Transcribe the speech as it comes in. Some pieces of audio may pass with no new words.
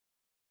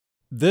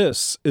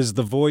This is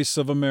the voice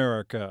of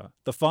America.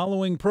 The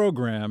following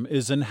program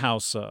is in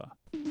Hausa.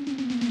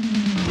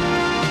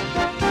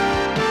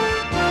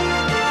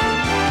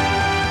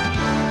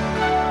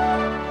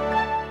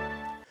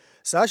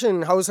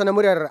 Sashen Hausa na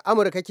muryar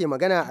Amurka ke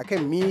magana a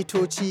kan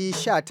mitoci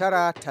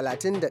 19,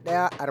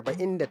 31,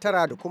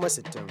 49 da kuma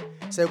 60,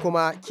 sai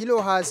kuma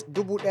kilohertz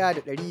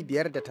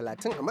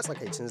 1530 a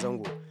matsakaicin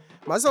zango.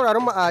 Masu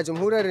sauraron mu a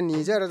jamhuriyar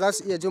Nijar za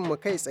su iya jin mu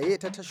kai tsaye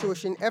ta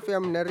tashoshin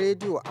FM na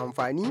rediyo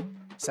amfani,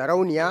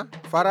 sarauniya,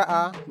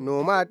 fara'a,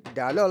 Noma,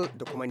 dalol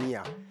da kuma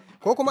niya.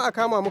 Ko kuma a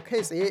kama mu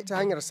kai tsaye ta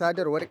hanyar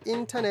sadarwar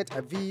intanet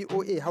a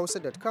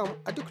voahausa.com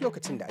a duk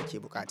lokacin da ake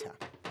bukata.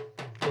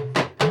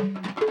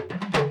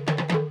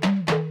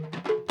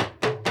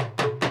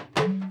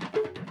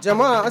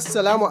 Jama'a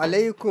Assalamu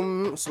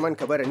alaikum, Usman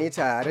Kabara ne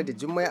tare da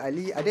Jummai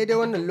Ali a daidai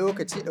wannan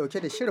lokaci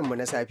dauke da shirinmu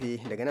na safe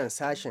daga nan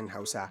sashen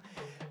Hausa.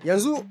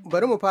 Yanzu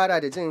bari mu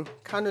fara da jin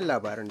kanun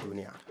labaran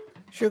duniya.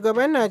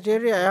 Shugaban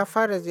Najeriya ya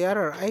fara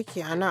ziyarar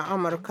aiki a nan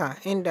Amurka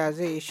inda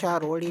zai yi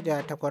shawarwari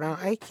da takwaran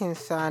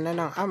aikinsa na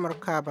nan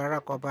Amurka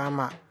Barack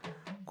Obama.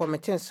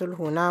 Kwamitin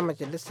sulhu na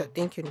Majalisar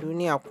Ɗinkin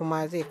Duniya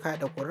kuma zai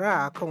kada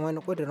ƙuri'a akan wani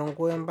ƙudurin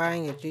goyon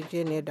bayan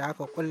yarjejeniyar da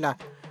aka kulla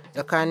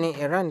tsakanin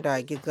Iran da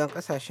giggan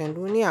ƙasashen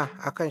duniya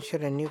akan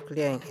shirin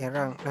nukiliyan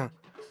Iran ɗin.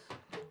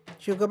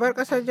 Shugabar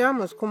ƙasar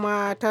Jamus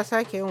kuma ta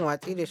sake yin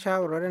watsi da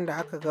shawarwarin da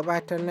aka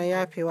gabatar na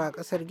yafewa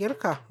ƙasar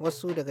Girka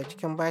wasu daga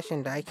cikin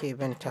bashin da ake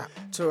binta.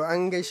 To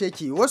an gaishe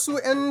ki, wasu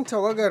 'yan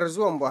tawagar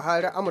zuwan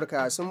Buhari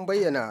Amurka sun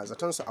bayyana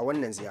zatonsu a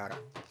wannan ziyara.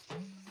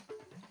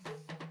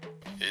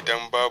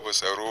 Idan babu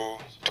tsaro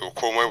to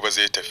komai ba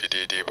zai tafi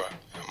daidai ba,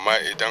 amma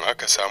idan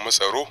aka samu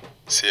tsaro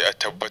sai a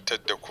tabbatar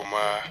da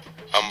kuma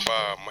an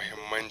ba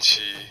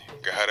muhimmanci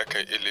ga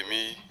harakan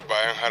ilimi,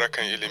 bayan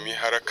harakan ilimi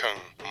harakan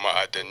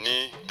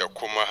ma'adanni da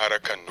kuma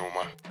harakan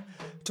noma.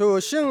 To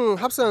shin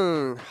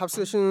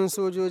hafsoshin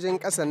sojojin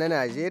ƙasa na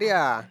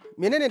Najeriya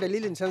menene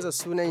dalilin canza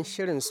sunan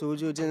shirin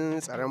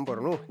sojojin tsaron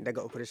Borno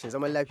daga Operation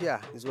Zaman Lafiya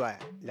zuwa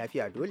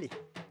Lafiya Dole?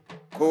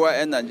 Kowa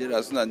 'yan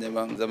Najeriya suna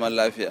neman zaman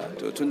lafiya,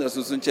 to tunda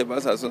su sun ce ba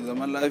sa son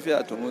zaman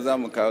lafiya, to mu za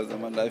mu kawo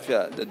zaman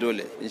lafiya da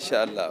dole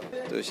insha Allah.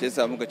 To shi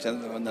yasa muka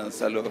canza wannan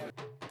salo.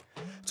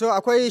 To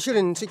akwai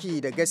shirin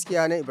ciki da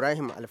gaskiya na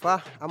Ibrahim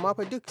Alfa, amma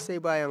fa duk sai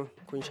bayan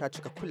kun sha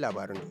cikakkun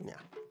labaran duniya.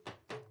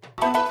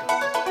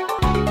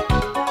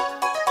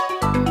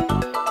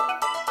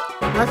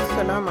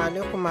 Assalamu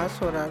alaikum masu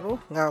sauraro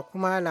ga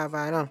kuma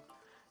labaran.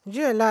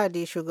 Jiya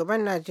Lahadi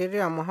shugaban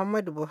Najeriya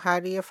Muhammadu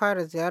Buhari ya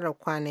fara ziyarar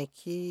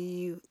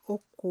kwanaki 3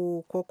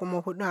 ko kuma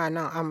 4 a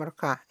nan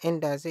Amurka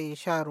inda zai yi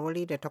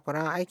shawarwari da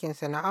takwaran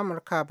aikinsa na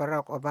Amurka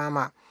Barack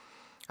Obama.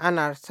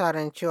 Ana sa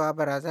ran cewa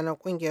barazanar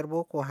kungiyar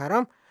Boko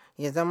Haram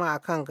ya zama a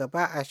kan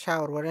gaba a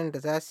shawarwarin da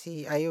za su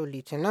yi a yau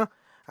Litinin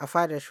a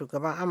fadar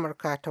shugaban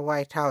Amurka ta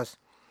White House.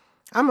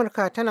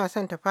 Amurka tana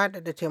son ta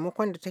faɗaɗa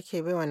taimakon da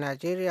take baiwa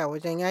Najeriya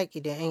wajen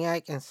yaƙi da 'yan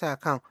yaƙin sa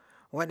kan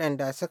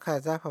waɗanda suka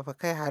zafafa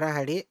kai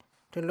hare-hare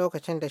tun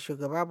lokacin da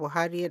shugaba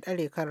Buhari ya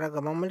ɗare kan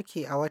ragaman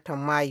mulki a watan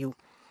Mayu.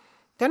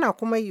 Tana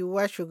kuma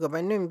yiwuwa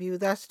shugabannin biyu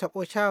za su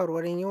taɓo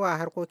shawarwarin yi wa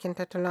harkokin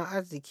tattalin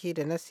arziki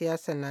da na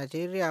siyasar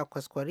Najeriya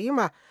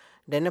kwaskwarima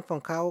da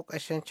nufin kawo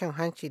ƙarshen cin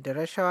hanci da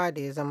rashawa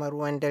da ya zama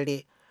ruwan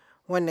dare.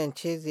 Wannan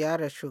ce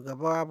ziyarar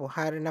shugaba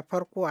Buhari na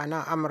farko a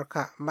nan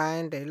Amurka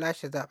bayan da ya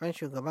lashe zaben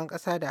shugaban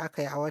ƙasa da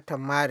aka yi a watan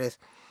Maris.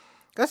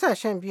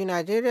 Ƙasashen biyu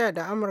Najeriya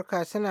da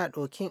Amurka suna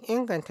ɗokin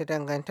inganta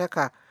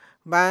dangantaka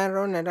bayan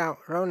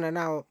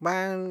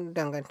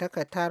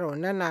dangantaka ta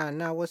raunana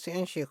na wasu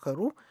 'yan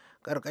shekaru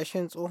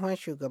ƙarƙashin tsohon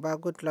shugaba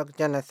Goodluck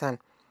Jonathan.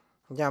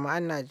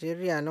 Jami'an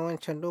Najeriya na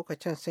wancan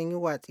lokacin sun yi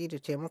watsi da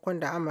taimakon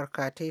da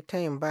Amurka ta yi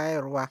tayin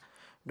bayarwa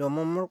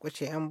domin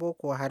murƙushe 'yan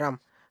Boko Haram,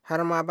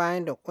 har ma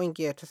bayan da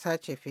ƙungiyar ta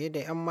sace fiye da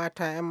 'yan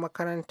mata 'yan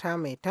makaranta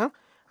Maitan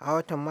a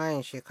watan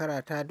Mayun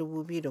shekara ta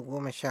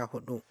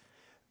 2014.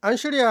 An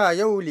shirya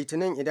yau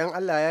Litinin idan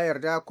Allah ya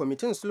yarda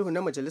kwamitin sulhu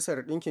na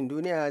Majalisar Ɗinkin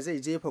Duniya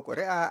zai jefa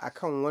ƙuri'a a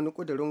kan wani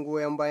ƙudurin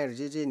goyon bayan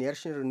yarjejeniyar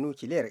shirin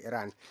nukiliyar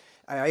Iran.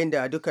 A yayin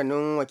da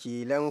dukkanin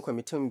wakilan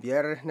kwamitin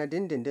 5 na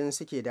dindindin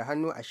suke da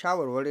hannu a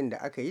shawarwarin da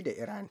aka yi da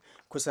Iran,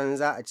 kusan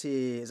za a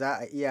ce za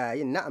a iya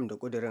yin na'am da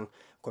ƙudurin.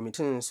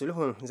 Kwamitin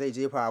sulhun zai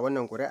jefa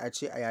wannan ƙuri'a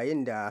ce a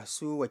yayin da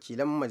su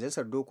wakilan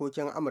Majalisar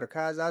Dokokin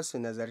Amurka za su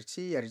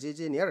nazarci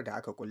yarjejeniyar da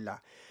aka kulla.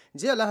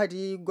 Jiya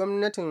Lahadi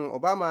gwamnatin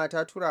Obama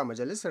ta tura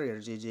majalisar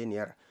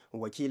yarjejeniyar.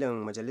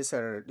 Wakilan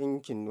Majalisar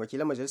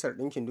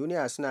Ɗinkin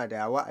Duniya suna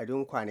da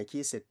wa'adin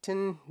kwanaki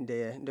 60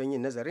 don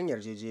yin nazarin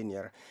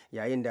yarjejeniyar,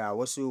 yayin da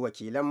wasu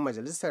wakilan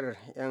majalisar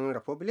 'yan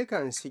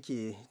Republican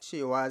suke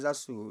cewa ba za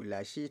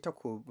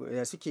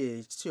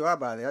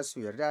su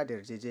yarda da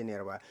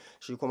yarjejeniyar ba.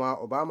 Shi kuma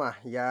Obama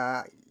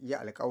ya yi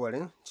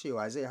alkawarin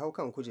cewa zai hau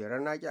kan kujerar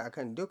naki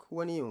akan duk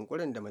wani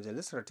yunkurin da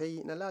majalisar ta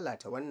yi na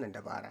lalata wannan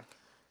dabara.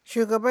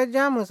 Shugabar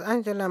Jamus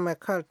Angela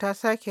Merkel ta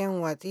sake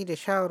yin watsi da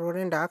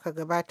shawarwarin da aka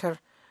gabatar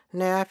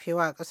na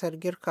yafewa a ƙasar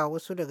Girka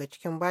wasu daga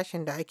cikin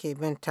bashin da ake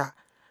binta,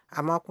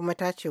 amma kuma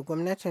ta ce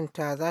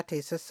gwamnatinta za ta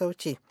yi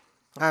sassauci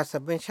a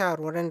sabbin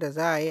shawarwarin da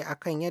za a yi a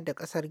kan yadda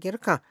ƙasar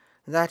Girka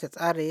za ta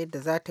tsara yadda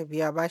za ta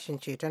biya bashin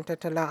ceton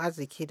tattalin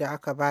arziki da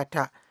aka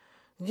bata.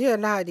 Jiya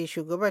Lahadi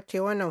shugabar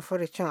ta wannan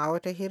furucin a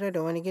wata hira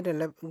da wani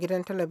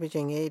gidan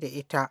talabijin ya yi da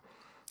ita.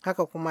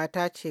 Haka kuma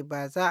ta ce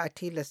ba za a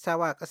tilasta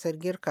wa ƙasar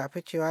Girka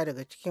ficewa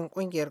daga cikin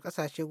ƙungiyar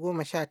ƙasashe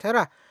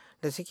 19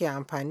 da suke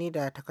amfani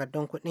da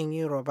takardun kuɗin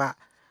euro ba.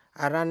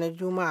 A ranar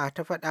Juma'a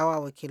ta faɗa wa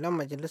wakilan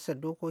Majalisar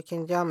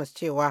Dokokin Jamus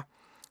cewa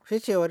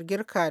ficewar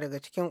Girka daga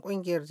cikin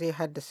ƙungiyar zai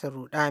haddasa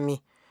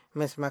rudami.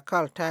 Ms.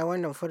 McCall ta yi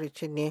wannan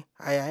furucin ne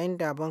a yayin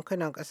da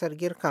bankunan ƙasar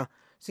Girka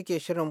suke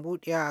shirin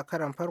buɗewa a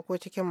karon farko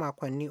cikin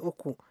makonni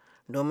 3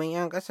 domin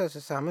 'yan ƙasar su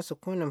samu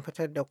sukunin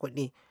fitar da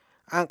kuɗi.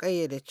 An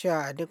ƙayyade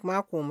cewa a duk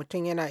mako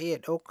mutum yana iya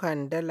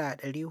ɗaukan dala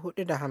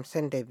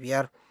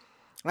 455.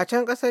 A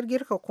can ƙasar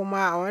Girka kuma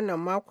a wannan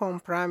makon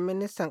Firayim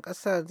Ministan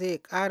ƙasar zai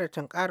ƙara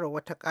tunkarar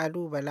wata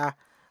ƙalubala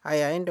a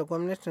yayin da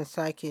gwamnatin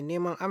ke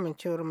neman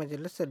amincewar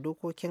Majalisar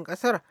Dokokin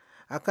ƙasar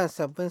akan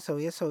sabbin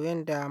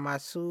sauye-sauyen da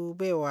masu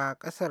baiwa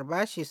ƙasar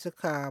bashi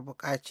suka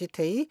buƙaci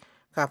ta yi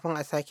kafin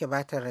a sake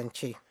bata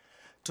rance.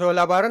 To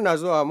labaran na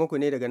zuwa muku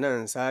ne daga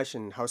nan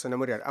sashin Hausa na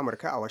muryar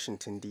Amurka a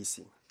Washington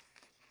DC.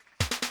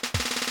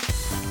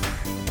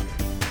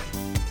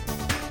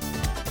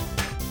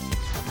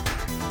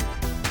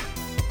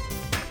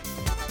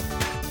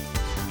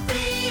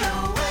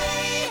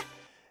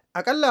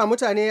 Akalla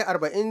mutane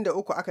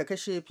 43 aka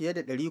kashe, fiye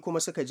da 100 kuma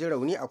suka ji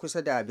rauni a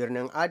kusa da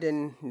birnin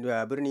Aden,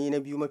 da birni na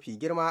biyu mafi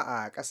girma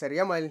a kasar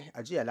Yamal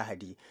a jiya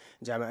Lahadi.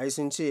 Jami'ai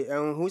sun ce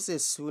 'yan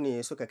Houthis su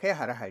ne suka kai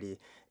hare-hare.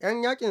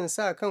 'Yan yakin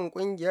sa kan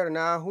kungiyar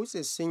na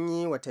Houthis sun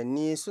yi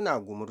watanni suna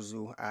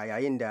gumurzu a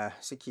yayin da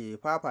suke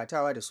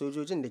fafatawa da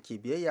sojojin da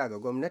ke biyayya ga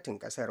gwamnatin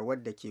kasar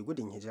wadda ke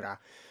gudun hijira.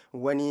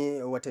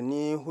 Wani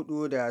watanni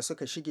 4 da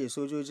suka shige,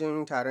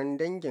 sojojin taron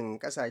dangin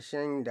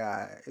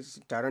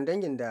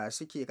da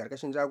suke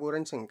karkashin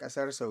jagorancin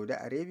kasar Saudi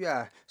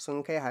Arabia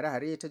sun kai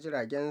hare-hare ta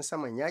jiragen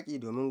saman yaƙi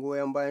domin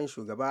goyon bayan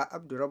shugaba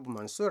Abdurrabbu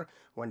Mansur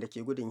wanda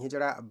ke gudun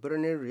hijira a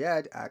birnin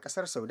Riyadh a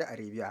kasar Saudi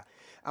Arabia.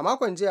 A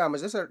makon jiya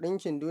Majalisar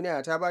Ɗinkin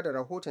Duniya ta ba da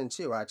rahoton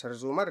cewa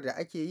tarzomar da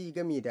ake yi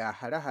game da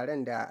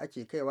hare-haren da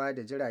ake kaiwa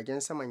da jiragen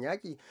saman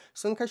yaƙi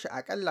sun kashe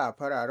akalla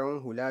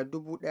fararen hula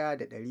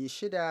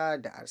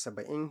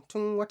 1,670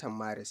 tun watan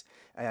Maris,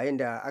 a yayin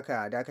da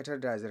aka dakatar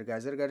da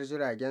zirga-zirgar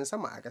jiragen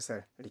sama a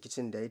kasar.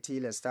 Rikicin da ya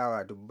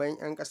tilastawa dubban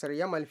 'yan kasar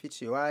Yamal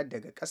ficewa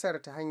daga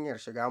kasar ta hanyar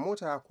shiga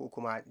mota ko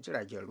kuma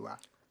jiragen ruwa.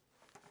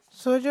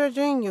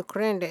 Sojojin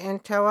Ukraine da 'yan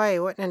tawaye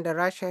waɗanda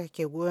Rasha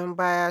ke goyon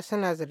baya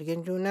suna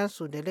zargin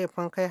junansu da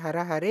laifin kai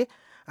hare-hare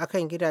a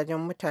kan gidajen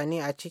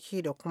mutane a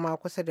ciki da kuma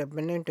kusa da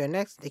birnin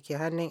Donetsk da ke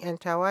hannun 'yan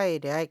tawaye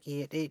da yaƙi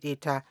ya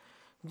ɗaiɗaita.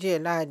 Jiya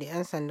Lahadi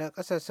 'yan sandan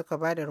ƙasar suka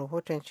ba da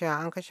rahoton cewa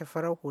an kashe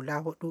farar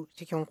hula 4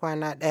 cikin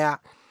kwana ɗaya.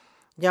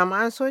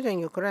 Jami'an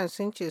sojan Ukraine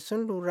sun ce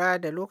sun lura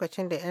da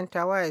lokacin da 'yan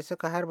tawaye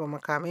suka harba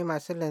makamai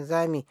masu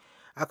linzami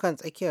a kan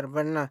tsakiyar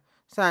birnin,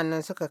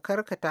 sa'annan suka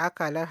karkata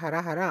akalar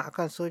hare-haren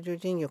akan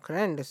sojojin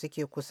Ukraine da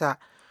suke kusa.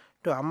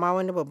 To amma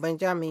wani babban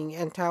jami'in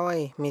 'yan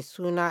tawaye mai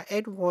suna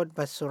Edward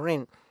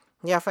Basurin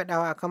ya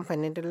faɗawa a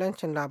kamfanin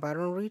dillancin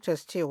labarun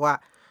Reuters cewa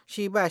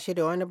shi ba shi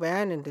da wani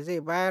bayanin da zai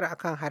bayar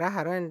akan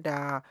hare-haren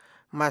da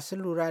masu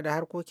lura da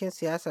harkokin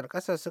siyasar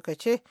ƙasar suka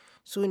ce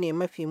su ne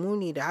mafi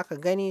muni da aka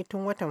gani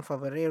tun watan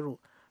Fabrairu,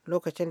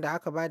 lokacin da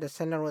aka ba da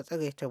sanarwar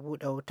tsagaita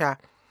buɗe wuta.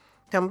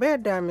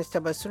 Tambayar da Mr.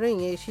 Basurin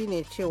ya yi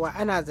shine cewa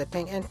ana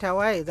zaton 'yan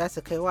tawaye za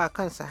su kai wa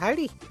kansu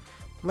hari.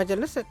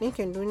 Majalisar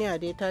Ɗinkin Duniya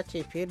dai ta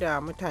ce fiye da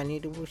mutane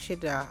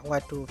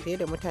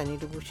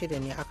 6,000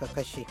 ne aka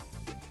kashe.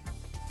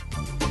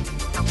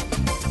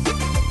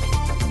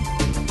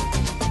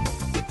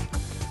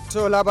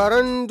 To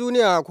labaran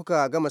duniya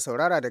kuka gama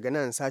saurara daga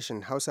nan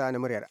sashin Hausa na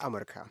muryar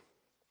Amurka.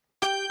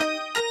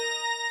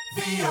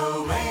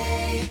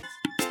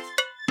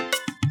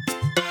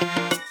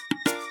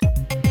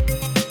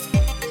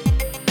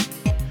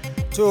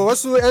 To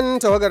wasu 'yan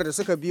tawagar da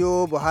suka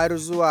biyo Buhari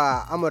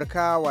zuwa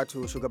Amurka,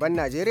 wato shugaban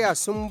Najeriya,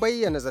 sun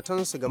bayyana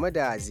zatonsu game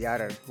da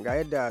ziyarar. Ga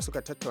yadda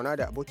suka tattauna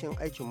da abokin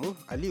aikinmu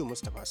Aliyu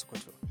Mustapha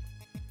Sokoto.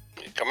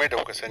 Kamar da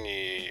kuka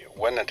sani,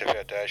 wannan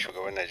tafiya ta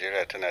shugaban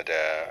Najeriya tana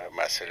da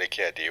masu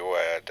rakiya da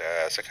yawa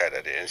da suka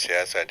da 'yan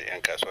siyasa da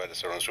 'yan kasuwa da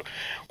sauransu,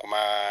 kuma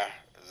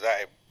za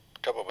a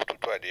taba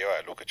batutuwa da yawa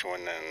a lokacin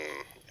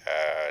wannan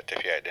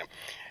tafiya din.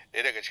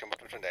 Ɗaya daga cikin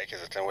batutun da ake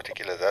zaton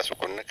watakila za su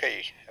kunna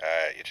kai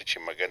ita ce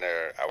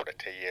maganar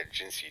auratayyar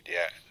jinsi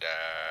daya, da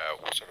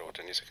wasu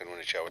rahotanni suka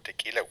nuna cewa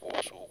watakila ko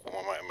wasu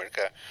hukumomin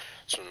Amurka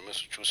su nemi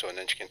su cusa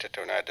wannan cikin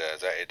tattauna da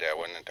za a yi da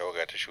wannan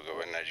tawaga ta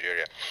shugaban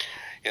Najeriya.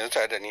 Yanzu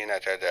tare da ni yana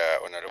tare da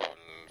Honorable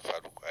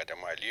Faruk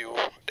Adamu Aliyu,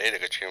 ɗaya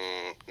daga cikin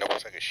na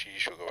kusa ga shi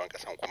shugaban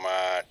ƙasan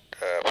kuma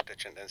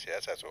fitaccen ɗan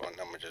siyasa, tsohon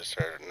ɗan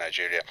majalisar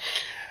Najeriya.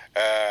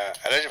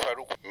 Alhaji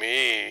Faruk,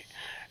 me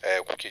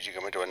kuke ji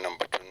game da wannan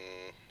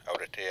batun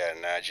auratayya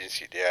na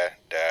jinsi daya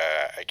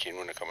da ake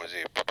nuna kamar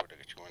zai fito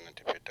daga cikin wannan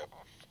tafiyar ta?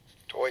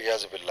 To wai ya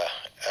zubilla,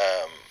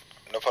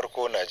 na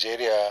farko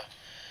Najeriya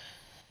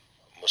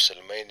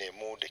musulmai ne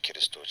mu da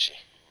kiristoci,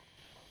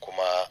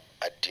 kuma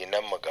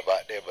addinanmu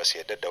gaba ɗaya ba su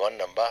yarda da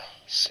wannan ba.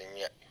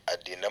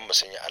 Addinanmu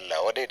sun yi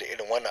Allah wadai da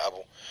irin wannan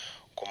abu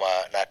kuma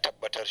na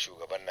tabbatar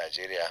shugaban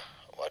Najeriya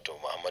wato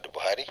Muhammadu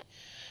Buhari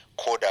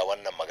ko da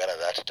wannan magana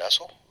za ta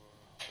taso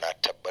na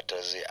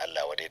tabbatar zai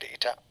Allah wadai da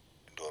ita,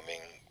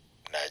 domin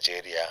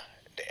Najeriya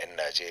da 'yan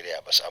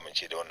Najeriya ba su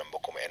amince da wannan ba,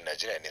 kuma 'yan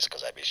Najeriya ne suka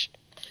zabe shi.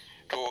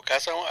 To ka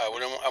san a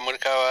wurin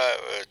Amurkawa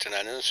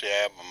tunaninsu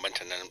ya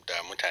bambanta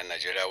da mutanen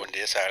Najeriya, wanda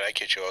ya sa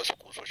ake cewa wasu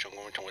kusoshin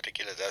gwamnatin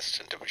watakila za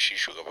su tuntuɓi shi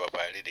shugaba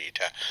Buhari da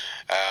ita.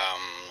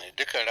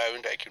 Dukkan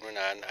rayuwar da ake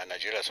nuna a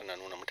Najeriya suna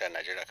nuna mutanen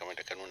Najeriya kamar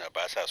da ka nuna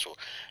ba sa so.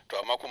 To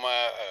amma kuma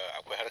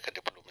akwai harkar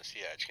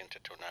diplomasiya a cikin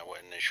tattauna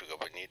wannan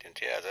shugabanni din,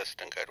 ta yaya za su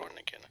tunkari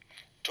wannan kenan?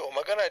 To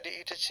magana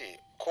dai ita ce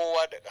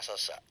kowa da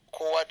ƙasarsa,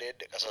 kowa da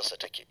yadda ƙasarsa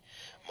take.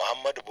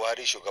 Muhammadu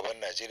Buhari shugaban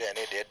Najeriya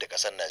ne da yadda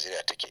ƙasar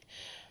Najeriya take.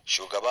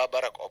 Shugaba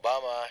Barack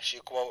Obama shi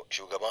kuma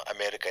shugaban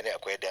Amerika ne,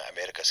 akwai yadda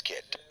Amerika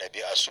suke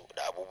ɗabi'arsu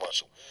da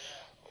abubuwansu.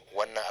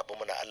 Wannan abu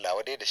muna Allah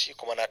wadai da shi,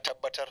 kuma na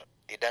tabbatar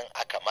idan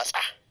aka matsa,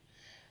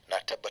 na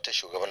tabbatar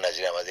shugaban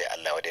Najeriya ma zai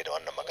Allah wadai da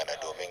wannan magana,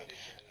 domin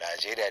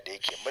Najeriya da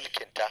yake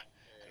mulkinta,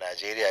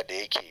 Najeriya da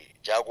yake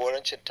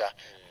jagorancinta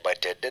ba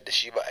ta yadda da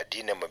shi ba,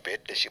 addinin ba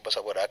yadda da shi ba,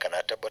 saboda haka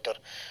na tabbatar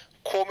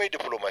komai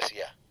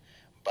diplomasiya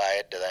ba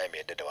yadda za mu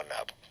yadda da wannan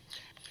abu.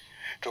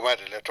 To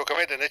madalla, to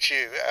kamar da na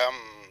ce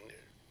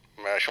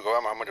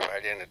shugaba Muhammadu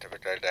Buhari yana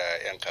tabbatar da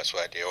 'yan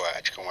kasuwa da yawa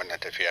a cikin wannan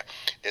tafiya,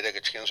 ɗaya daga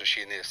cikinsu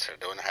shine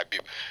Sardauna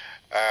Habib.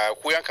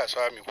 Ku 'yan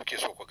kasuwa me kuke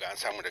so ku ga an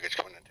samu daga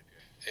cikin wannan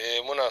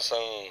tafiya? Muna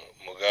son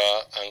mu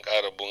ga an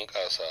ƙara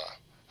bunƙasa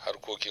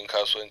harkokin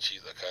kasuwanci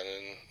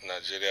tsakanin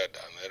Najeriya da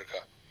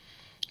Amerika,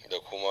 da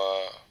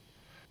kuma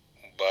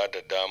ba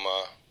da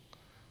dama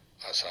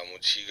a samu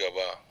ci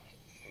gaba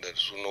da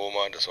su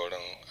noma da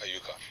sauran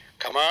ayyuka.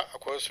 Kama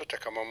akwai wasu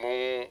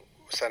takamaiman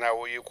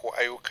sana'o'i ko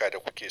ayyuka da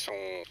kuke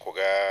son ku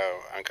ga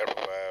an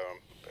karfafa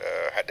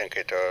haɗin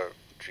kai ta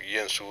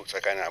yin su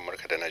tsakanin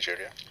Amurka da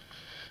Najeriya?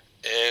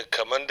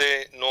 Kamar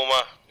dai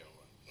noma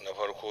na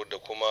farko, da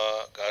kuma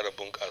ƙara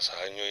bunƙasa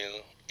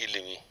hanyoyin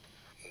ilimi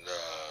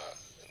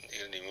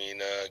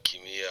na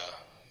kimiyya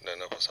da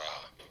na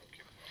fasaha.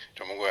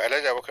 To mun goyi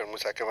Alhaji Abubakar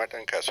Musa, kamar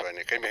ɗan kasuwa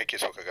ne, kai me kake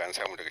so ka ga an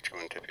samu daga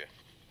cikin tafiya?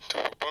 To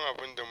babban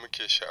abin da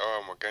muke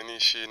sha'awa mu gani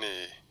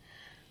shine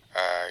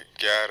a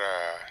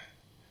gyara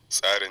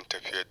tsarin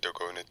tafiyar da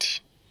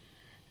gwamnati.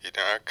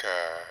 Idan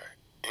aka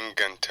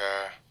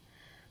inganta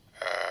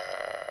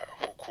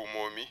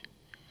hukumomi,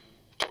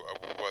 to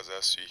abubuwa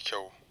za su yi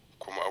kyau,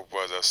 kuma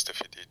abubuwa za su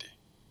tafi daidai.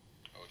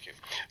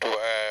 To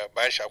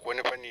bayan shi akwai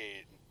wani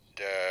fanni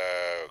da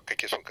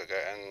kake son ka ga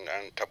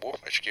an tabo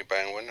a cikin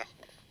bayan wannan?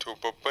 To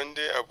babban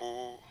dai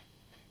abu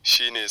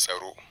shine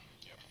tsaro.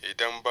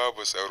 Idan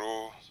babu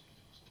tsaro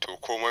to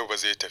komai ba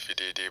zai tafi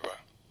daidai ba,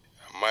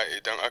 amma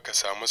idan aka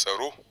samu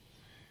tsaro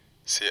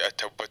sai a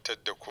tabbatar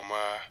da kuma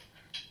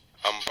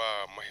an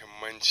ba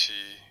muhimmanci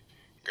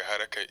ga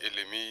harkar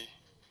ilimi,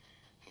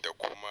 da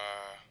kuma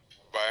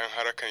bayan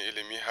harkar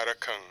ilimi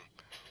harkar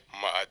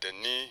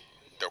ma'adanni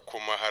da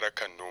kuma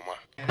harkar noma.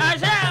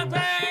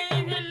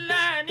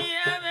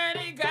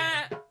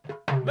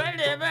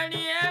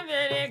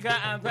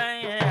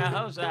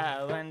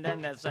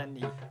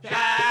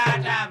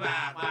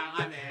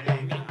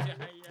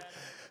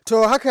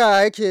 To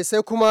haka yake,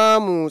 sai kuma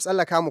mu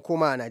tsallaka mu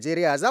koma a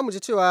Najeriya. Za mu ji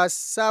cewa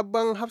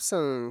sabon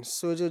hafsan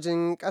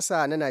sojojin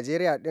ƙasa na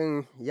Najeriya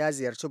ɗin ya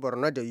ziyarci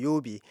Borno da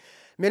Yobe.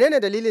 Menene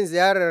dalilin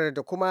ziyarar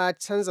da kuma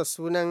canza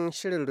sunan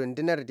shirin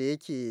rundunar da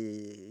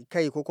yake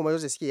kai ko kuma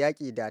yadda suke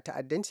yaƙi da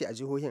ta'addanci a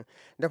jihohin?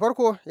 Da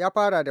farko ya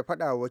fara da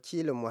faɗa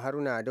wakilinmu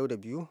Haruna Dauda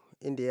biyu,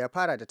 inda ya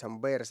fara da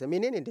tambayarsa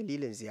menene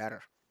dalilin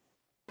ziyarar.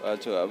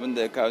 Wato abin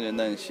da ya kawo ni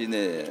nan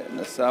shine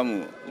na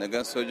samu na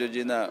gan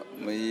sojoji na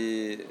mu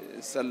yi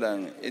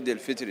sallan idil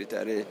fitri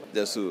tare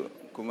da su,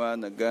 kuma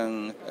na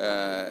gan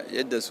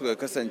yadda suka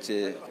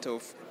kasance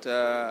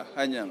ta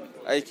hanyar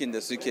aikin da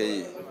suke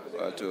yi,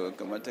 wato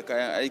kamar ta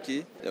kayan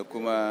aiki da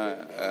kuma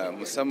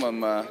musamman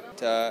ma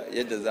ta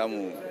yadda za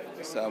mu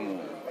samu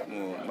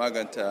mu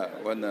maganta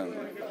wannan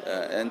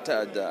 'yan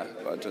ta'adda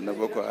wato na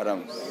Boko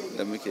Haram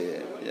da muke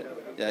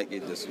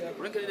yaƙi da su.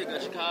 Ranka ne daga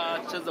shi ka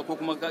canza ko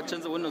kuma ka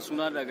canza wannan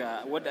suna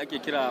daga wadda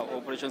ake kira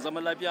Operation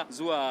Zaman Lafiya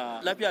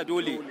zuwa Lafiya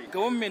Dole.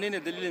 Kamar menene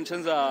dalilin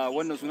canza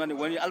wannan suna ne,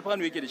 wani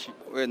alfanu yake da shi?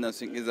 Wayannan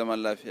sun ƙi zaman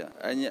lafiya.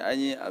 An yi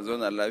a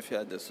zauna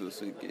lafiya da su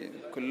sun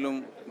ƙi.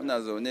 Kullum muna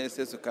zaune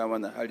sai su kama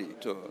na hari.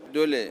 To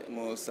dole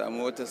mu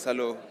samu wata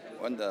salo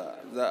wanda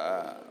za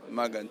a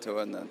maganta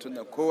wannan,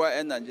 tunda kowa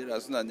 'yan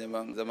Najeriya suna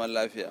neman zaman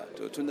lafiya.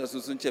 To tunda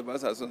su sun ce ba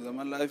sa son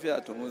zaman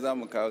lafiya, to mu za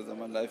mu kawo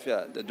zaman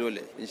lafiya da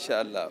dole insha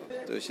Allah.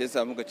 To shi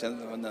yasa muka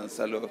canza wannan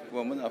salo,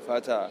 kuma muna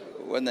fata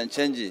wannan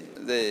canji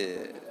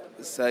zai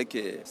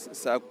sake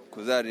sa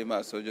kuzari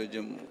ma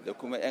sojojinmu da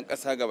kuma 'yan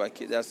ƙasa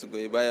gabaki ɗaya su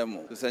goyi bayan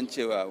mu, su san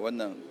cewa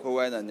wannan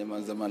kowa yana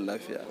neman zaman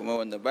lafiya, kuma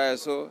wanda baya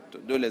so to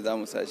dole za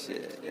mu sashi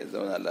ya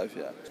zauna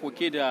lafiya.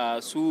 Koke da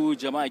su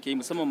jama'a ke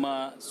musamman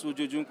ma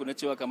sojojinku na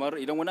cewa kamar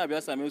idan wani abu ya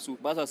same su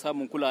ba sa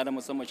samun kulawa na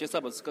musamman, shi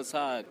yasa ba suka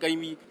sa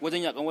kaimi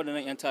wajen yakan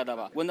waɗannan 'yan tada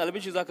ba. Wannan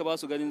albishi zaka ba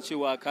su ganin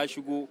cewa ka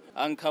shigo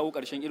an kawo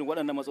ƙarshen irin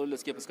waɗannan matsaloli da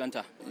suke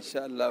fuskanta?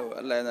 Insha Allah,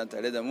 Allah yana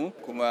tare da mu,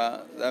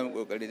 kuma za mu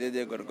kokari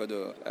daidai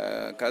gwargwado.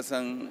 Ka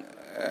san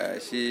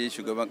shi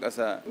shugaban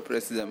ƙasa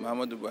President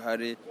Muhammadu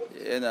Buhari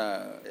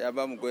ya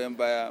ba mu goyon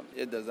baya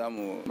yadda za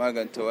mu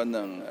maganta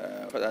wannan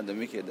faɗa da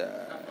muke da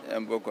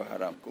 'yan Boko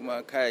Haram,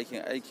 kuma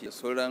kayayyakin aiki da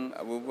sauran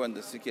abubuwan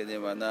da suke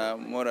nema na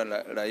more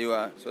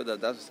rayuwa so da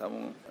za su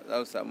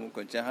samu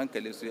kwanciyar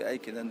hankali su yi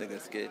aiki nan da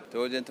gaske ta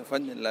wajen ta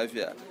fannin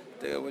lafiya,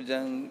 ta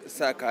wajen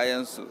sa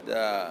kayansu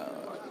da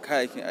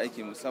kayayyakin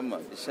aiki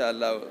musamman. Insha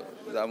Allah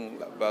za mu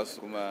ba su,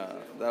 kuma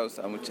za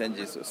su samu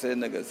canji sosai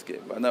na gaske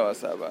ba na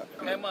wasa ba.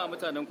 Kai ma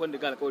mutanen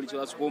Kwandiga alƙawari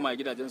cewa su koma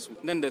gidajensu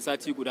nan da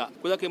sati guda,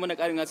 ko za ka yi mana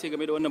ƙarin haske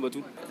game da wannan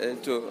batu?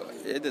 To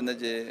yadda na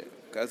je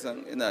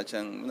kasan muna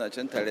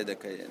can tare da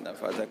kai, na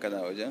fata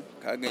kana wajen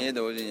ka ganye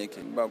da wajen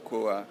yake ba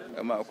kowa,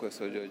 amma akwai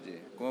sojoji,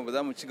 kuma ba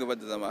za mu ci gaba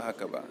da zama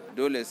haka ba.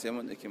 Dole sai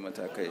mun ɗauki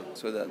matakai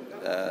so da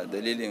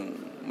dalilin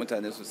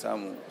mutane su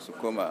samu su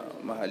koma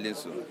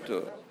mahallinsu.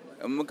 To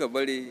in muka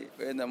bari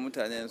wayannan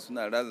mutane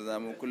suna razana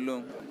mu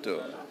kullum,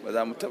 to ba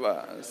za mu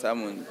taba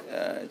samun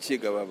ci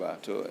gaba ba.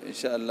 To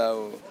insha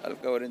Allah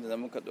alƙawarin da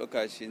muka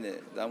ɗauka shine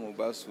za mu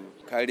ba su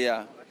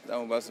kariya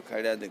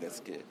da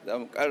gaske, za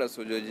mu ƙara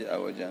sojoji a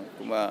wajen,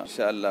 kuma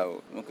insha Allah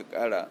muka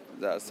ƙara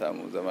za a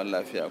samu zaman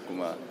lafiya,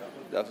 kuma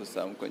za su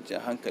samu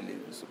kwanciyar hankali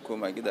su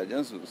koma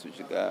gidajensu su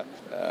shiga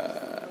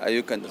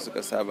ayyukan da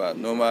suka saba,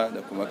 noma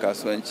da kuma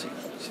kasuwanci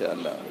insha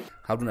Allah.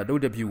 Haruna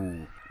Dauda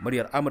biyu,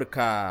 muryar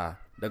Amurka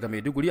daga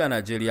Maiduguri a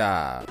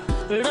Najeriya.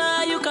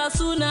 Rayuka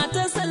suna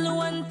ta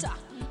salwanta.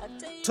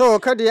 To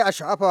kada ya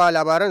sha'afa,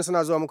 labaran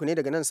suna zuwa muku ne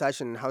daga nan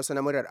sashen Hausa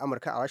na muryar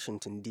Amurka a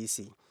Washington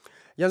DC.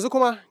 Yanzu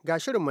kuma ga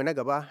shirinmu na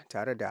gaba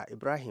tare da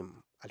Ibrahim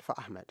Alfa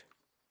Ahmed.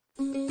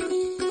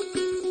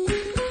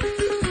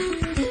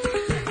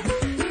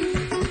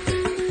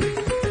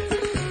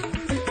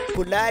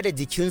 Kula da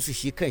jikinsu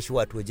shi kan shi,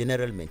 wato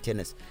general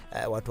maintenance,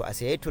 wato a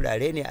sayi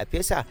turare ne a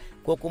fesa,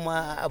 ko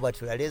kuma ba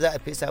turare za a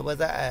fesa ba,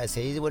 za a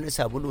sayi wani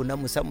sabulu na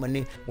musamman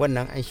ne,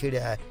 wannan an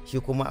shirya shi,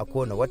 kuma a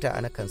kowane wata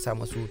ana kan sa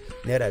masu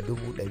naira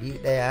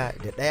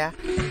 101.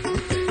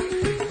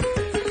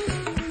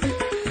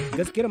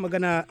 Gaskiyar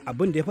magana,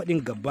 abin da ya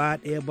faɗin gaba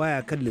ɗaya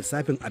baya kan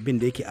lissafin abin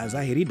da yake a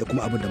zahiri da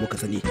kuma abin da muka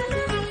sani.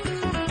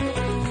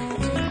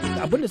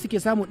 Abin da suke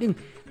samu ɗin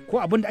ko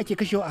abin da ake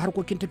kashewa a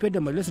harkokin tafiyar da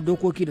majalisar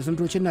dokoki da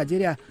sanatocin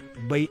Najeriya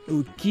bai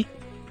ɗauki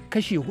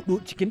kashi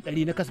 4 cikin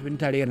 100 na kasafin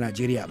tarayyar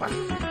Najeriya ba.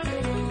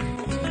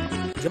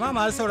 Jama'a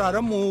masu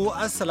sauraron mu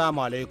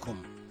assalamu alaikum.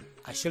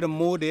 A shirin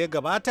mu da ya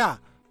gabata,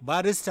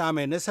 barista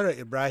mai nasarar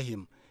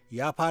Ibrahim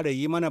ya fara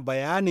yi mana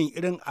bayanin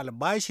irin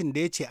albashin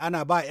da ya ce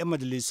ana ba 'yan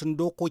majalisun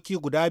dokoki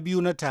guda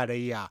biyu na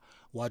tarayya,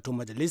 wato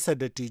majalisar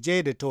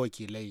dattijai da ta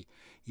wakilai.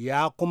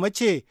 Ya kuma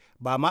ce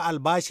ba ma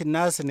albashin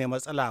nasu ne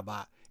matsala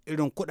ba,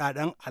 irin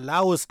kudaden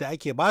alawus da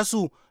ake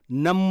basu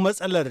nan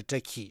matsalar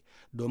take,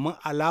 domin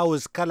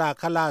alawus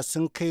kala-kala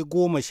sun kai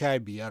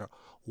 15,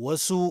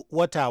 wasu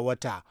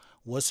wata-wata,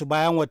 wasu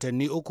bayan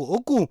watanni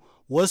 3,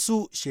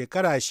 wasu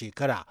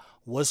shekara-shekara,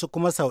 wasu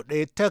kuma sau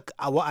ɗaya tak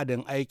a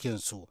wa'adin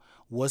aikinsu.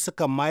 Wasu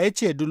kan ma ya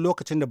ce duk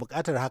lokacin da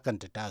bukatar hakan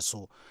ta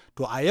taso.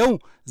 To a yau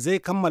zai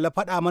kammala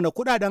faɗa mana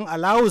kudaden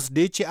alawus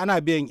da ya ce ana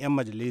biyan 'yan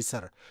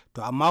majalisar.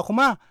 To amma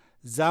kuma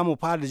za mu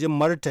fara jin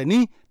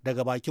martani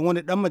daga bakin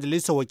wani ɗan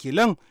majalisar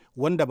wakilan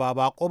wanda ba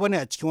bako bane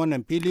a cikin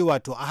wannan fili,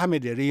 wato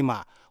Ahmed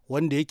Rima,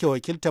 wanda yake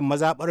wakiltar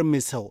mazaɓar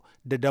Misau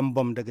da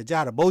Dambam daga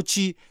jihar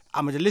Bauchi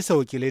a majalisar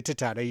wakilai ta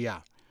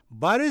tarayya.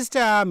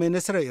 Barista mai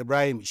nasarar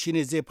Ibrahim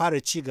shine zai fara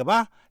ci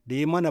gaba da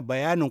yi mana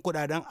bayanin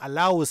kudaden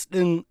alawus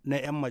din na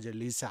 'yan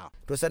majalisa.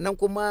 To sannan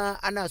kuma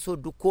ana so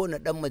duk kowane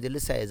dan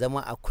majalisa ya zama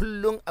a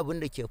kullum abin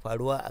da ke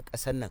faruwa a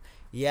ƙasar nan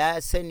ya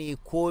sani,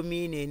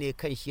 komi ne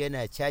kan shi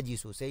yana caji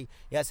sosai,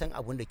 ya san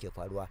abin da ke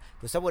faruwa.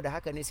 To saboda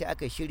haka ne sai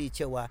aka shiri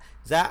cewa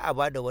za a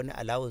ba da wani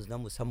allowance na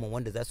musamman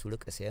wanda za su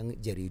rika sayan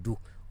jaridu,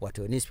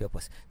 wato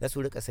newspapers, za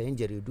su rika sayan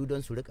jaridu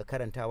don su rika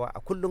karantawa a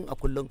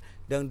kullum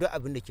don duk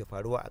abin da ke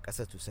faruwa a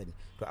ƙasar su sani.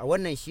 To a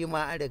wannan shi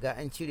ma an riga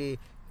an cire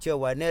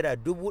cewa naira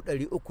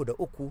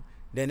 303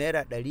 da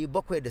naira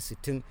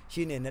 760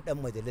 shine na dan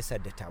majalisar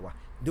dattawa,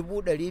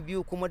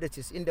 297 kuma da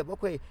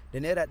 97 da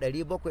naira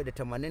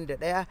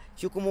 781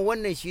 shi kuma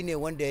wannan shine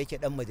wanda yake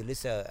dan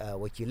majalisar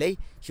wakilai,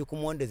 shi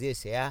kuma wanda zai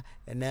saya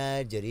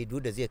na jaridu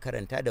da zai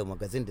karanta da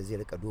magazin da zai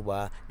rika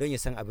duba don ya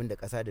san abin da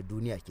ƙasa da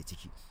duniya ke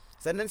ciki.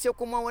 Sannan sai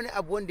kuma wani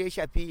abu wanda ya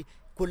shafi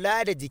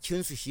kula da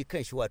jikinsu shi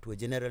kan shi, wato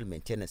general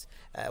maintenance,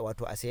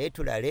 wato a sayi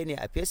turare ne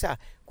a fesa,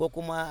 ko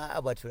kuma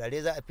ba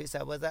turare za a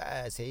fesa ba, za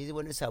a sayi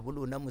wani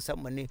sabulu na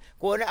musamman ne,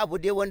 ko wani abu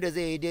dai wanda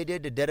zai yi daidai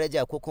da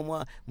daraja ko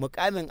kuma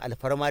mukamin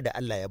alfarma da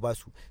Allah ya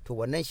basu. To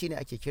wannan shine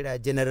ake kira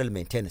general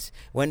maintenance,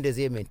 wanda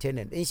zai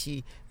maintain din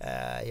shi,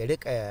 ya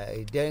rika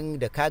idan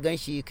da ka gan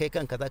shi kai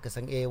kanka zaka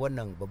san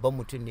wannan babban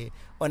mutum ne,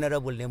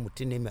 honorable ne,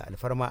 mutum ne mai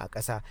alfarma a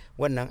ƙasa.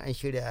 Wannan an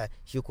shirya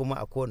shi, kuma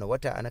a kowane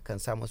wata ana kan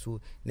sa masu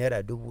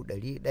naira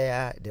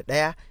 101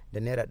 da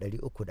naira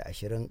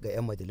 320 ga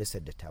 'yan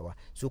majalisar dattawa.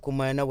 Su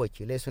kuma na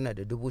wakilai suna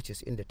da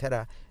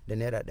 99 da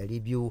naira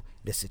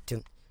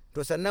 260.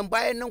 To sannan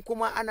bayan nan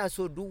kuma ana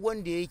so duk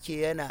wanda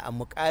yake yana a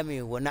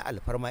mukami wani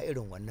alfarma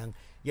irin wannan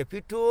ya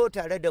fito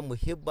tare da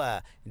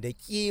muhibba da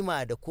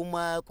kima da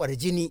kuma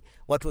kwarjini.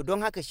 Wato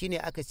don haka shine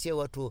aka ce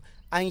wato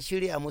an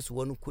shirya musu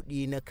wani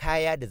kuɗi na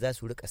kaya da za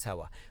su rika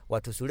sawa,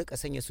 wato su rika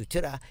sanya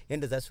sutura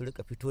yadda za su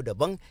rika fito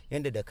daban,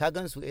 yadda da ka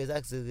gan su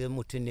za su ga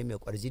mutum ne mai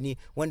kwarjini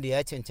wanda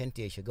ya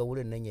cancanta ya shiga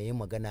wurin nan ya yi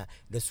magana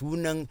da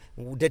sunan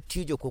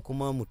dattijo ko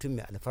kuma mutum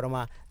mai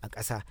alfarma a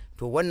ƙasa.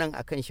 To wannan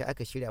akan shi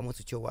aka shirya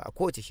musu cewa a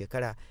kowace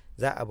shekara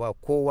za a ba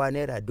kowa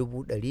naira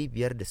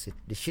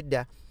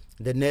 506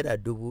 da naira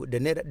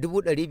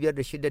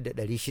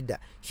 506,600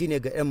 shine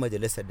ga 'yan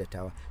majalisar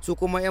dattawa. Su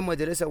kuma 'yan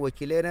majalisar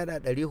wakilai naira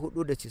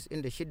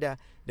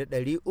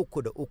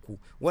 496,303.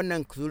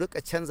 Wannan su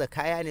rika canza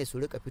kaya ne, su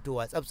rika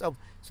fitowa tsaf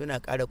suna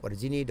ƙara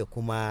kwarjini da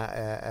kuma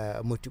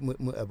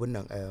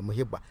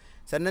muhibba.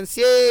 Sannan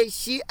sai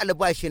shi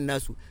albashin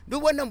nasu,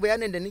 duk wannan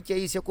bayanin da nake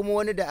yi sai kuma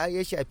wani da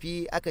ya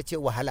shafi aka ce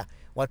wahala,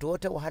 wato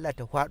wata wahala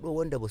ta faɗo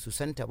wanda ba su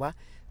santa ba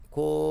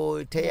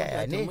ko ta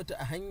yaya ne,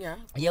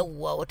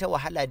 yawwa wata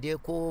wahala dai,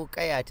 ko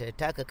kaya ta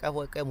taka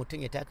kafa, kai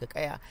mutum ya taka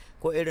kaya,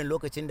 ko irin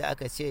lokacin da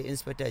aka ce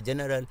inspector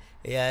general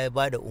ya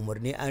ba da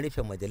umarni an rufe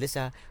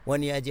majalisa,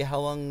 wani ya je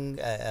hawan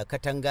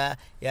katanga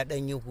ya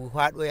dan yi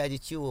hado ya ji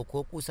ciwo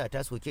ko kusa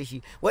ta soke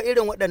shi, wa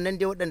irin waɗannan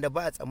dai waɗanda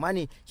ba a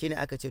tsammani, shine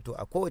aka ce to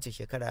a kowace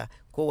shekara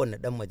kowanne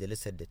dan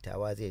majalisar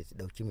dattawa zai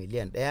dauki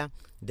miliyan 1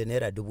 da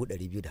naira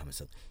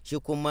 250. Shi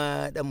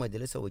kuma dan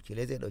majalisar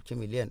wakilai zai dauki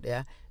miliyan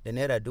 1 da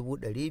naira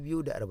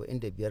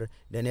 245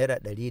 da naira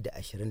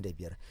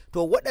 125.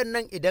 To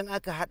waɗannan idan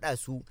aka haɗa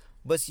su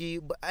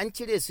an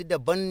cire su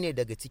daban ne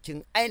daga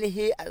cikin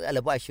ainihin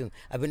albashin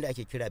abinda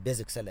ake kira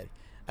basic salary.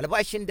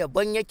 Albashin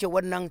daban yake.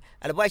 Wannan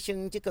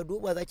albashin kika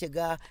duba za ki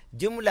ga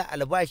jimla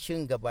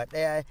albashin gaba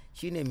daya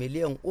shine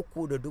miliyan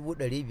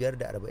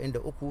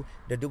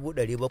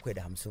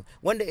 3,543,750,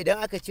 wanda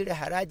idan aka cire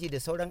haraji da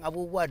sauran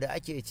abubuwa da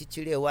ake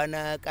cirewa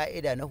na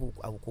ka'ida na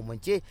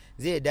hukumance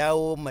zai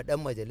dawo ma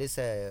dan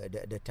majalisa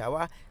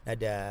dattawa na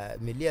da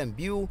miliyan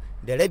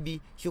 2.5,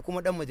 shi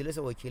kuma dan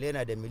majalisa wakilai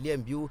na da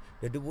miliyan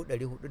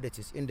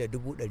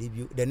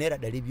 2,490,200 da naira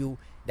 250.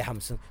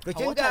 To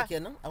kin ga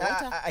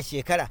a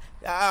shekara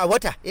a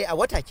wata a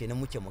wata kenan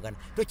muke magana.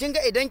 To kin ga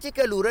idan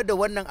kika lura da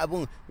wannan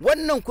abun,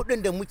 wannan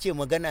kuɗin da muke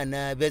magana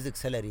na basic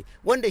salary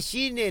wanda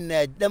shine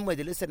na dan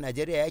majalisar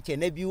Najeriya yake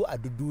na biyu a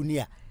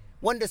duniya,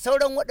 wanda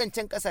sauran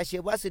waɗancan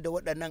ƙasashe ba su da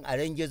waɗannan a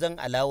rangizon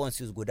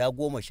allowances guda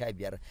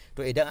 15.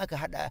 To idan aka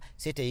hada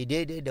sai ta yi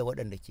daidai da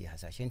waɗanda ke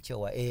hasashen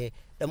cewa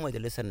dan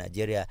majalisar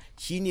Najeriya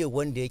shine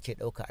wanda yake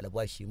ɗauka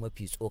albashi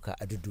mafi tsoka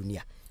a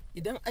duniya.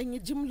 Idan an yi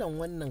jimlan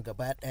wannan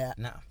gaba daya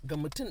ga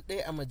mutum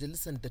ɗaya a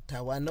majalisar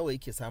dattawa nawa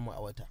yake samu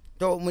a wata?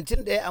 To mutum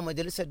ɗaya a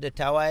majalisar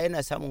dattawa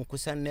yana samun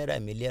kusan naira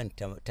miliyan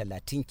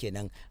 30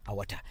 kenan a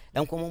wata.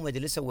 Dan kuma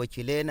majalisar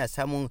wakilai yana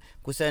samun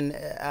kusan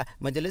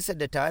majalisar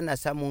dattawa yana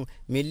samun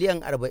miliyan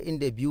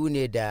 42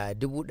 ne da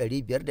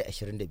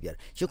 525.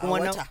 Shi kuma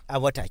a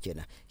wata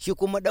kenan. Shi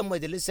kuma dan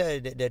majalisar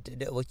da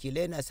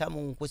wakilai yana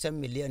samun kusan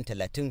miliyan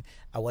 30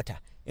 a wata.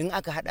 In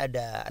aka hada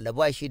da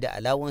albashi da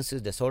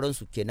allowances da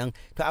sauransu kenan.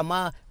 To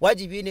amma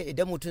wajibi ne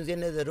idan mutum zai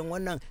nazarin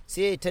wannan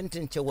sai ya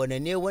tantance wane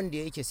ne wanda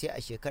yake sai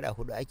a shekara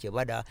 4 ake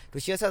bada. To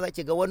shi yasa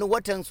zaki ga wani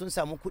watan sun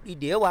samu kuɗi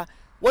da yawa,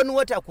 wani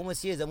wata kuma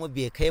sai ya zama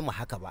bai kai mu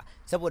haka ba,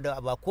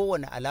 saboda ba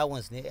kowane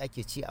allowance ne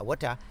ake ci a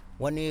wata,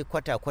 wani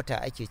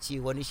kwata ake ci,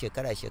 wani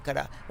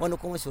shekara wani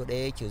kuma sau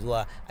ɗaya yake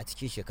zuwa a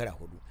cikin shekara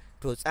 4.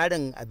 To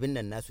tsarin abin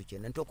nan nasu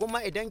kenan. To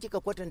kuma idan kika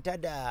kwatanta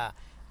da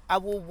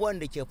abubuwan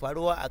da ke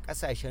faruwa a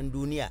ƙasashen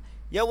duniya,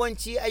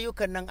 yawanci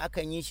ayyukan nan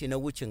akan yi shi na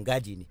wucin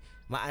gadi ne,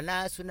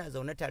 ma'ana suna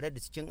zaune tare da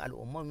cikin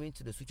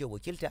al'ummominsu da suke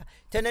wakilta,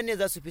 ta nan ne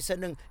za su fi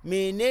sanin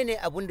menene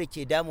abun da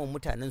ke damun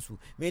mutanensu,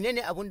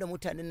 menene abun da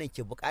mutanen nan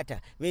ke bukata,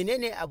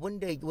 menene abun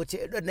da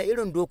wace na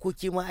irin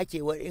dokoki ma ake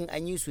in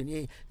an yi su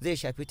ne zai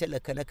shafi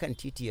talaka na kan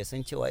titi ya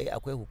san cewa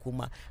akwai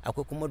hukuma,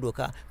 akwai kuma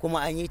doka, kuma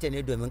an yi ta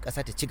ne domin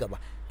ƙasa ta ci gaba.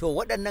 To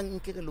waɗannan in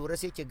kika lura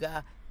sai ki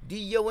ga duk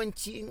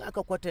yawanci in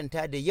aka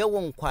kwatanta da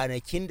yawan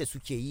kwanakin da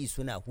suke yi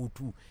suna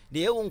hutu da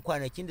yawan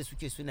kwanakin da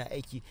suke suna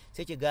aiki,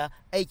 sai ki ga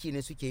aiki ne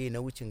suke yi na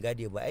wucin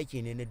gadi, ba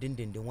aiki ne na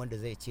dindindin wanda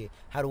zai ce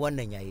har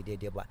wannan yayi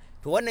daidai ba.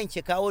 To wannan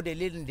ke kawo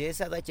dalilin da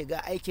yasa zaki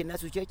ga aikin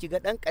nasu ce ki ga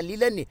dan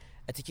kalilan ne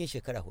a cikin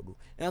shekara 4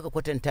 in aka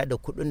kwatanta da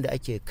kuɗin da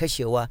ake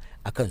kashewa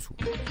a kansu.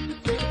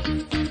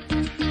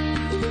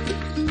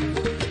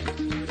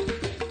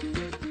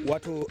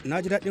 Wato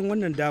na ji daɗin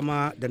wannan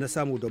dama da na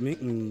samu domin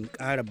in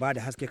ƙara ba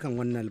da haske kan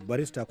wannan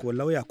barista ko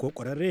lauya ko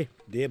ƙwararre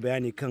da ya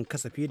bayani kan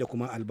kasafi da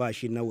kuma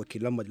albashi na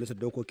wakilan majalisar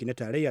dokoki na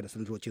tarayya da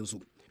sanatocinsu.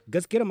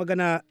 Gaskiyar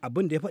magana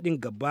abin da ya faɗin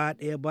gaba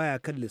ɗaya baya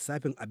kan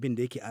lissafin abin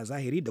da yake a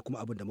zahiri da kuma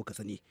abin da muka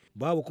sani.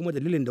 Babu kuma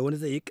dalilin da wani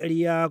zai yi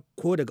ƙarya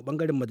ko daga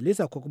ɓangaren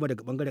majalisa ko kuma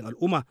daga ɓangaren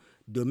al'umma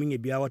domin ya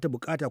biya wata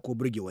bukata ko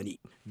burge wani.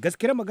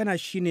 Gaskiyar magana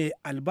shine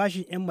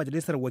albashin 'yan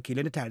majalisar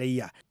wakilai na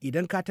tarayya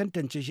idan ka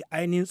tantance shi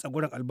ainihin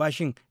tsaguran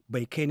albashin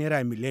bai kai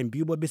naira miliyan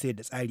 2 ba bisa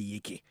yadda tsari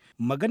yake.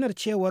 Maganar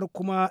cewar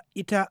kuma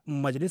ita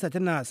majalisa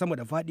tana sama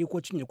da faɗi ko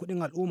cinye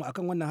kuɗin al'umma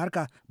akan wannan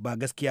harka ba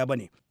gaskiya ba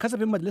ne.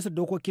 Kasafin majalisar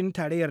dokokin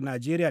tarayyar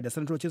Najeriya da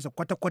sanatocinsa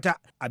kwata-kwata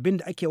abin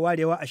da ake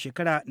warewa a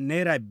shekara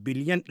naira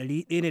biliyan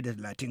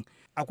 130.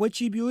 Akwai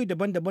cibiyoyi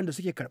daban-daban da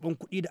suke karɓan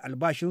kuɗi da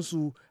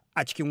albashinsu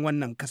a cikin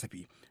wannan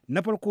kasafi.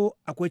 Na farko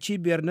akwai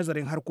cibiyar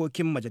nazarin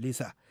harkokin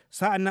majalisa,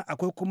 sa'an nan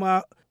akwai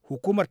kuma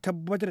hukumar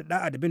tabbatar da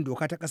da'a da bin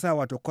doka ta ƙasa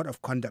wato code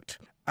of conduct,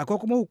 akwai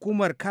kuma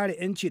hukumar kare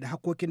 'yanci da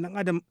haƙƙoƙin ɗan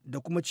adam da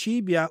kuma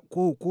cibiya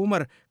ko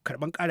hukumar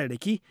karɓan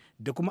ƙararraki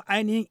da kuma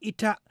ainihin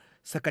ita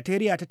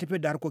sakatariya ta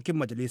tafiyar da harkokin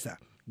majalisa,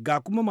 ga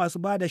kuma masu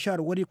ba da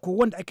shawarwari ko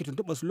wanda ake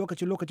tuntuɓa su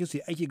lokaci su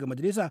yi aiki ga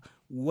majalisa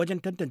wajen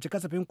tantance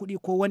kasafin kuɗi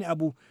ko wani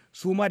abu,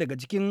 su ma daga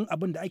cikin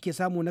abin da ake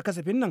samu na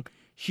kasafin nan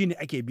shine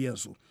ake biyan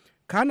su.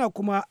 Kana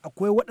kuma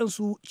akwai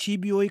waɗansu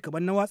cibiyoyi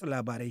kamar na watsa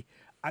labarai,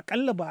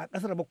 akalla ba a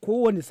ƙasar ba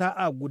kowane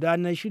sa'a guda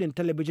na shirin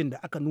talabijin da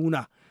aka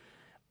nuna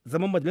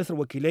zaman majalisar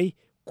wakilai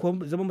ko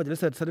zaman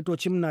majalisar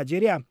sanatocin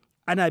Najeriya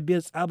ana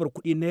biyan tsabar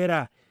kuɗi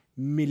naira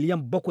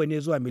miliyan 7 ne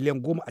zuwa miliyan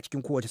 10 a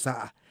cikin kowace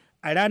sa'a.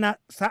 A rana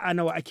sa'a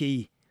nawa ake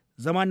yi,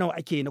 zama nawa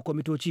ake yi na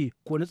kwamitoci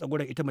ko na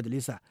tsagurar ita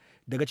majalisa,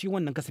 daga cikin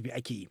wannan kasafi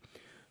ake yi.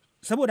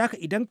 Saboda haka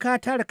idan ka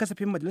tara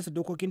kasafin majalisar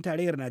dokokin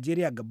tarayyar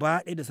Najeriya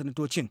gaba ɗaya da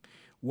sanatocin,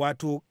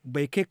 wato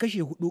bai kai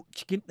kashi 4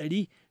 cikin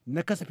 100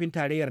 na kasafin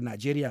tarayyar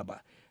Najeriya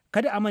ba.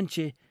 Kada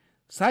amince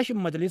sashin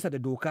majalisa da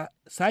doka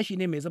sashi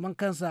ne mai zaman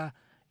kansa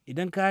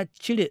idan ka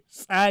cire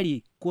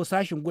tsari ko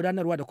sashin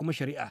gudanarwa da kuma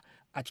shari'a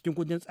a cikin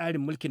kundin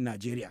tsarin mulkin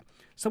Najeriya.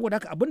 Saboda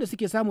haka abin da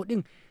suke samu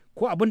din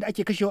ko abin da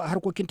ake kashewa a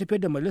harkokin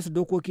tafiyar da majalisar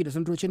dokoki da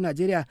sanatocin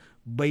Najeriya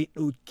bai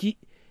ɗauki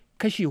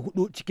kashi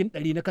 4 cikin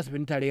 100 na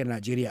kasafin tarayyar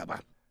Najeriya ba.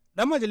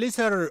 Dan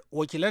majalisar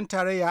wakilan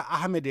tarayya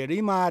Ahmed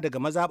Yarima daga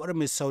mazaɓar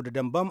Misau da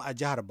Dambam a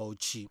jihar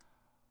Bauchi.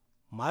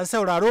 Masu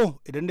sauraro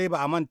idan dai ba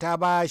a manta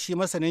ba, shi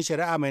masanin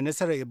shari'a mai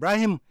nasarar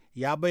Ibrahim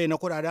ya bayyana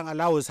kudaden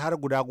alawus har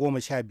guda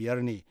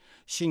 15 ne.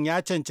 Shin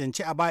ya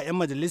cancanci a ba 'yan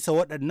majalisa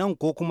waɗannan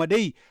ko kuma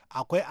dai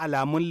akwai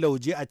alamun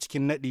lauje a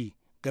cikin naɗi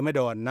game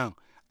da wannan?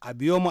 A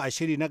biyo mu a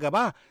shiri na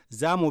gaba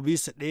za mu bi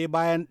su ɗaya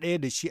bayan ɗaya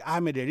da shi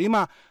Ahmed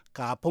Yarima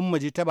kafin mu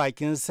ji ta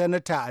bakin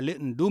Sanata Ali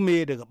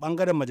Ndume daga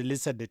ɓangaren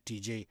majalisar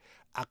dattijai.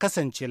 A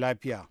kasance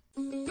lafiya.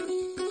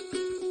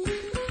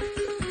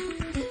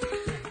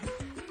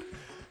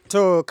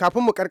 To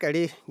kafin mu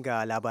karkare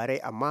ga labarai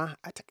amma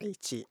a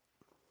takaice.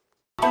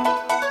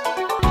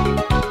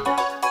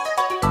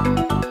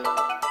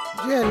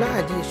 Jiya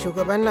Lahadi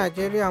shugaban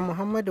Najeriya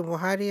Muhammadu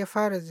Buhari ya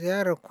fara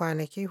ziyarar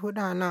kwanaki 4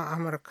 a nan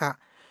Amurka,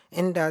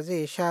 inda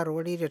zai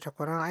shawarwari da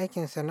takwaran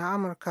aikinsa na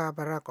Amurka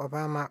Barack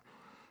Obama.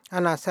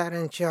 Ana sa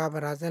ran cewa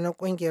barazanar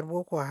kungiyar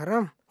Boko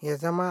Haram ya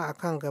zama a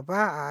kan gaba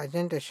a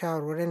ajandar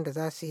shawarwarin da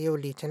za su yi yau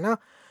Litinin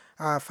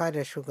a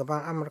fadar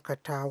shugaban Amurka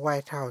ta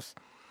White House.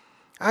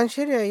 An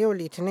shirya yau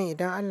Litinin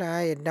idan Allah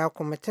ya yarda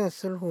kwamitin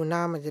sulhu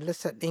na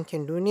Majalisar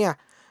Ɗinkin Duniya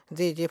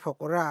zai jefa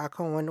ƙuri'a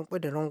akan wani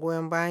ƙudurin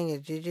goyon bayan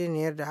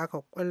yarjejeniyar da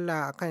aka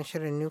ƙulla akan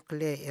shirin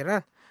nukiliyar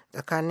Iran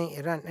tsakanin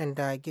Iran ɗin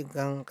da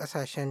giggan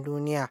ƙasashen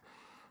duniya.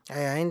 A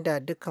yayin da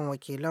dukkan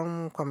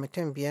wakilan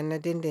kwamitin 5 na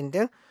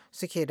dindindin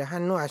suke da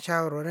hannu a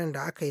shawarwarin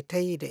da aka yi ta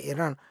yi da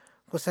Iran,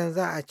 kusan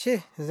za a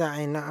ce za a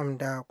yi na'am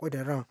da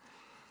ƙudurin.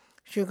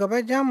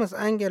 Shugabar Jamus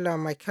Angela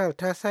Merkel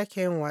ta sake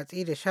yin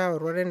watsi da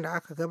shawarwarin da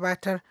aka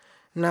gabatar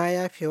na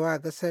yafewa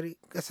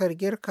ƙasar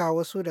Girka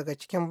wasu daga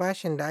cikin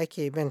bashin da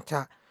ake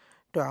binta.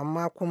 To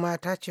amma kuma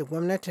ta ce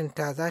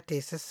gwamnatinta za ta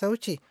yi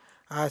sassauci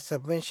a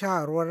sabbin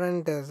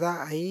shawarwarin da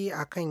za a yi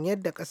a kan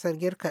yadda ƙasar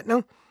Girka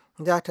ɗin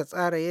za ta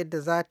tsara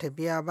yadda za ta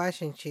biya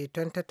bashin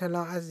ceton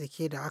tattalin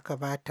arziki da aka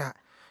bata.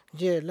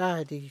 Jiya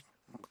Lahadi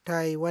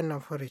ta yi wannan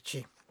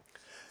furuci.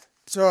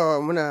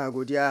 So muna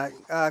godiya.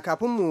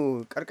 Kafin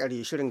mu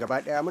karkare shirin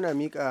gaba daya muna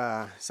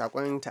mika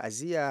sakon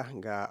ta'aziyya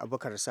ga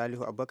Abubakar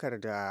Salihu Abubakar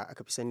da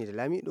aka fi sani da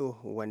Lamido,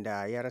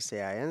 wanda ya rasa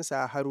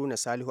yayansa Haruna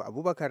Salihu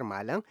Abubakar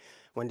Malam,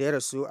 wanda ya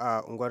rasu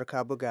a unguwar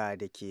Kabuga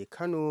da ke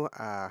Kano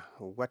a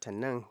watan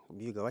nan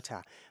 2 ga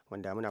wata,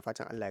 wanda muna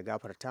fatan Allah ya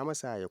gafarta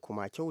masa ya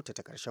kuma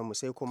kyautata karshen mu.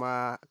 Sai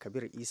kuma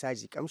Kabir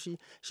Isaji Kamshi,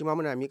 shi ma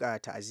muna mika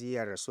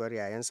ta'aziyyar rasuwar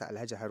yayansa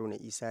Alhaji Haruna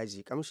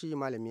Isaji Kamshi,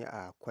 malami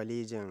a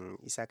kwalejin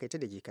Isa Kaita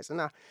da ke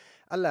Katsina.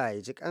 Allah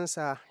ya ji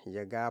kansa,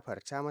 ya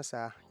gafarta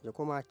masa, ya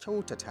kuma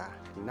kyautata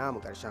namu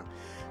karshen.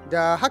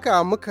 Da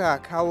haka muka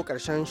kawo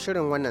karshen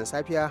shirin wannan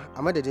safiya,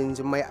 a madadin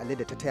Jummai Ali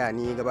da ta taya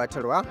ni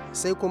gabatarwa,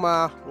 sai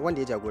kuma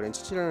wanda ya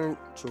jagoranci shirin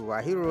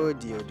Chubahiro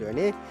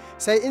Diodone,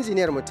 sai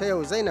injiniyar mu ta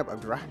yau Zainab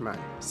Abdulrahman,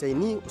 sai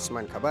ni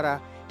Usman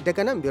Kabara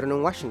daga nan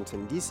birnin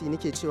Washington DC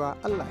nake cewa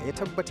Allah ya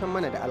tabbatar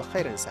mana da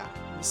alkhairinsa.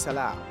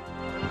 Salam.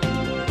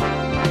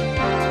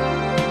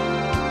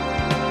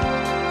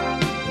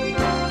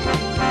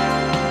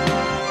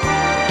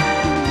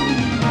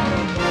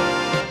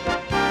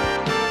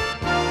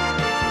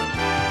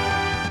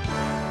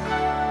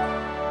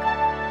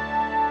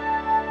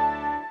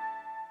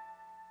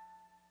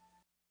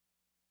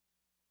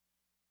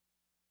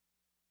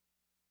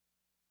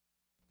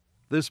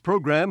 This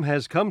program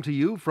has come to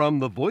you from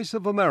the Voice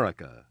of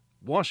America,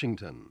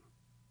 Washington.